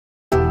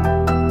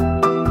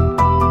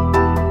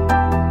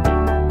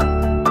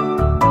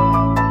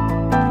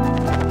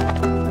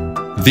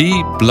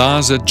The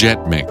Blaser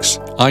Jet Mix,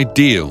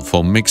 ideal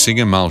for mixing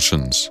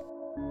emulsions.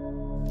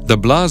 The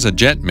Blaser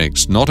Jet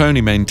Mix not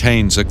only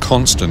maintains a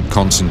constant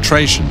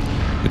concentration,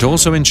 it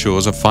also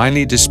ensures a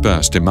finely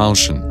dispersed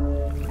emulsion.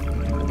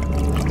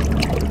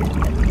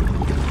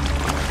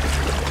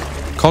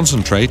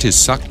 Concentrate is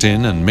sucked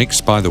in and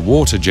mixed by the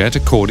water jet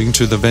according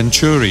to the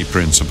Venturi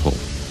principle.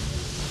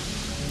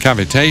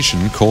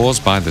 Cavitation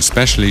caused by the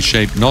specially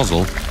shaped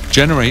nozzle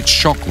generates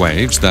shock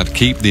waves that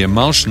keep the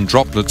emulsion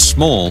droplets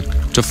small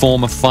to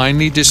form a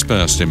finely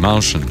dispersed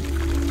emulsion.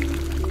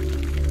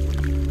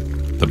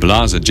 The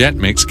Blaser Jet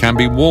Mix can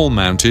be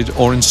wall-mounted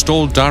or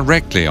installed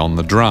directly on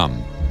the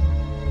drum.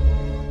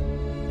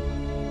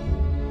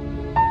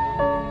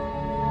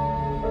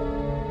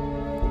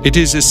 It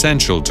is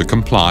essential to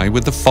comply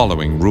with the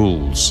following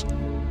rules.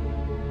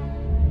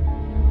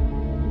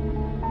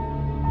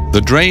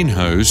 The drain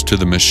hose to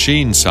the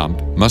machine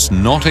sump must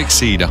not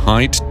exceed a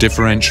height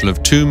differential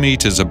of 2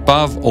 meters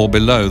above or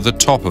below the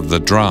top of the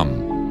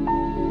drum.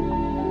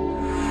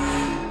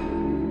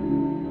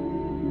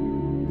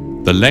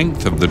 The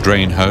length of the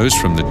drain hose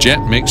from the jet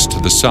mix to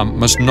the sump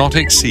must not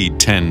exceed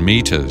 10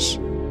 meters.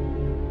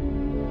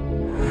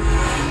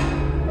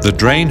 The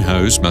drain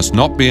hose must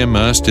not be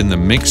immersed in the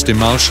mixed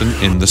emulsion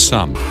in the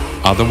sump,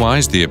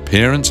 otherwise the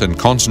appearance and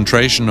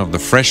concentration of the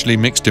freshly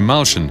mixed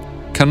emulsion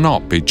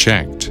cannot be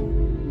checked.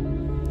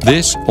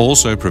 This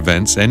also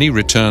prevents any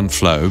return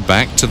flow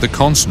back to the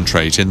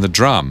concentrate in the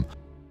drum.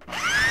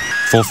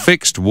 For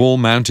fixed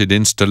wall-mounted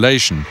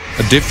installation,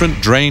 a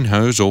different drain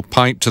hose or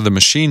pipe to the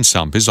machine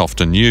sump is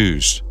often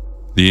used.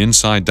 The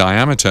inside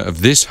diameter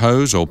of this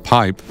hose or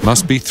pipe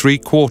must be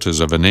 3/4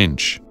 of an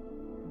inch.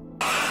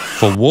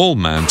 For wall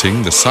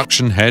mounting, the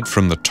suction head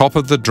from the top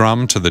of the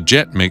drum to the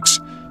jet mix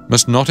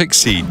must not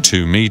exceed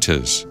 2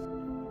 meters.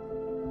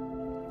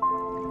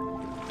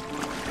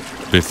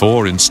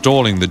 Before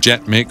installing the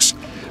jet mix,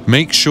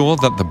 make sure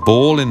that the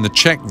ball in the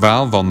check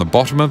valve on the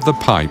bottom of the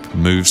pipe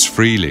moves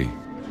freely.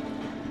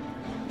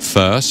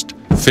 First,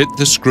 fit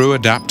the screw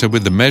adapter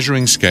with the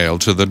measuring scale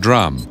to the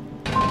drum.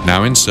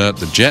 Now insert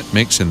the jet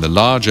mix in the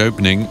large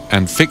opening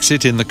and fix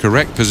it in the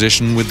correct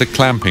position with the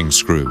clamping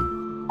screw.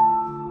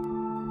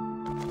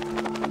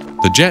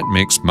 The jet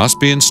mix must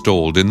be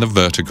installed in the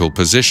vertical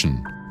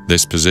position.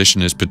 This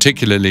position is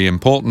particularly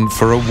important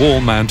for a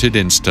wall-mounted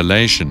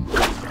installation.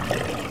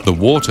 The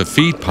water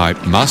feed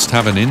pipe must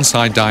have an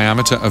inside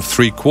diameter of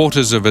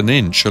 3/4 of an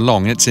inch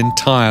along its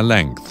entire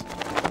length.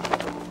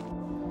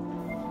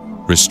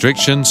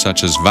 Restrictions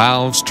such as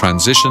valves,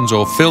 transitions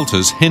or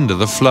filters hinder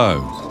the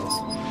flow.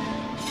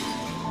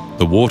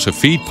 The water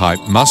feed pipe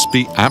must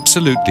be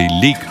absolutely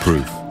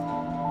leak-proof.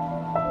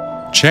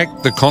 Check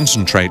the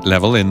concentrate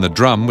level in the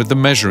drum with the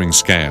measuring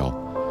scale.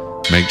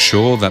 Make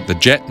sure that the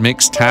jet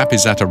mix tap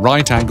is at a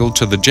right angle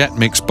to the jet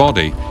mix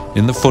body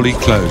in the fully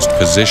closed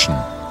position.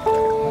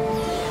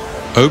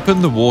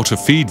 Open the water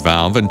feed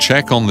valve and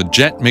check on the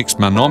jet mix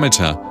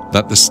manometer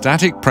that the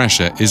static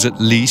pressure is at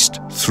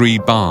least 3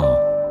 bar.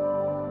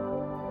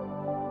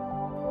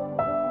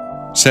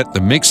 Set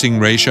the mixing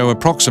ratio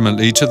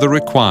approximately to the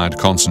required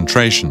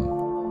concentration.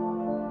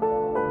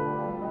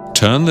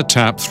 Turn the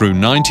tap through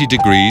 90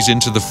 degrees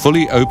into the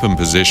fully open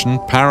position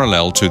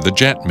parallel to the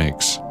jet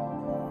mix.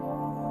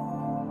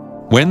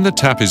 When the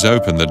tap is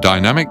open, the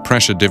dynamic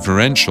pressure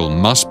differential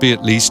must be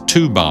at least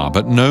 2 bar,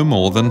 but no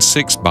more than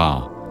 6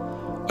 bar.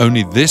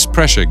 Only this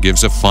pressure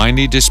gives a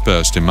finely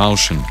dispersed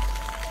emulsion.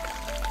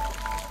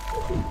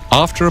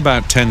 After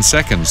about 10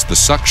 seconds, the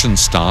suction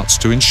starts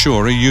to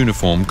ensure a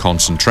uniform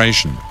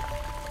concentration.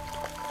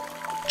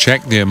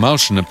 Check the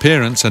emulsion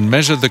appearance and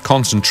measure the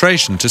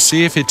concentration to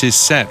see if it is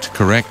set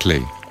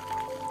correctly.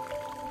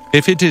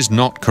 If it is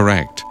not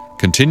correct,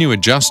 continue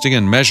adjusting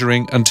and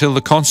measuring until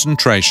the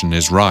concentration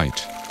is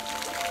right.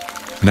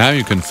 Now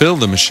you can fill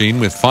the machine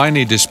with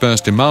finely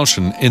dispersed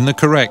emulsion in the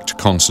correct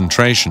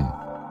concentration.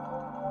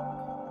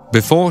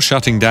 Before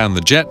shutting down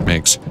the jet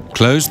mix,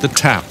 close the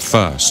tap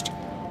first,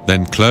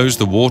 then close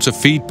the water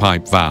feed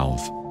pipe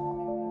valve.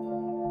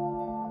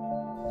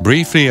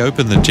 Briefly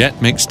open the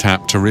jet mix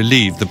tap to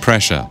relieve the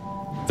pressure,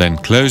 then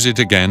close it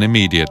again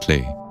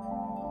immediately.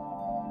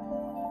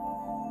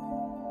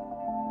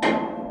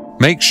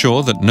 Make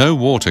sure that no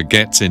water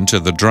gets into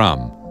the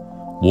drum.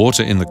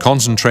 Water in the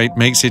concentrate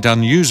makes it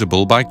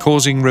unusable by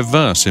causing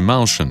reverse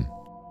emulsion.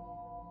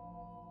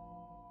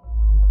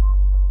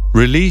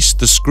 Release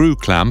the screw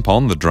clamp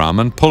on the drum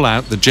and pull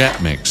out the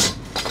jet mix.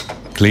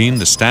 Clean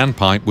the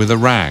standpipe with a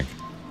rag.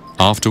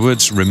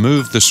 Afterwards,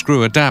 remove the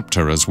screw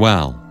adapter as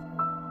well.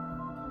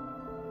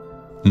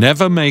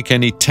 Never make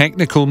any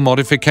technical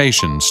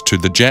modifications to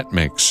the jet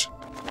mix.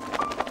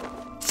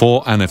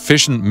 For an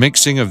efficient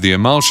mixing of the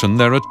emulsion,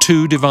 there are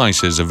 2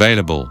 devices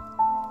available.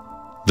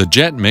 The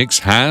jet mix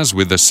has,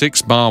 with a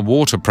 6 bar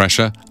water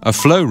pressure, a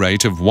flow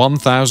rate of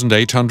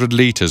 1,800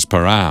 liters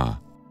per hour.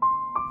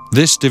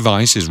 This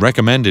device is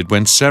recommended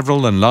when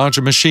several and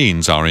larger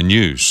machines are in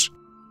use.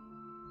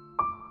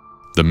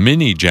 The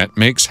mini jet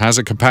mix has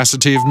a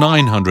capacity of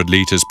 900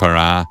 liters per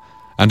hour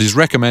and is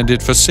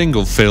recommended for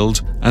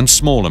single-filled and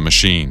smaller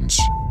machines.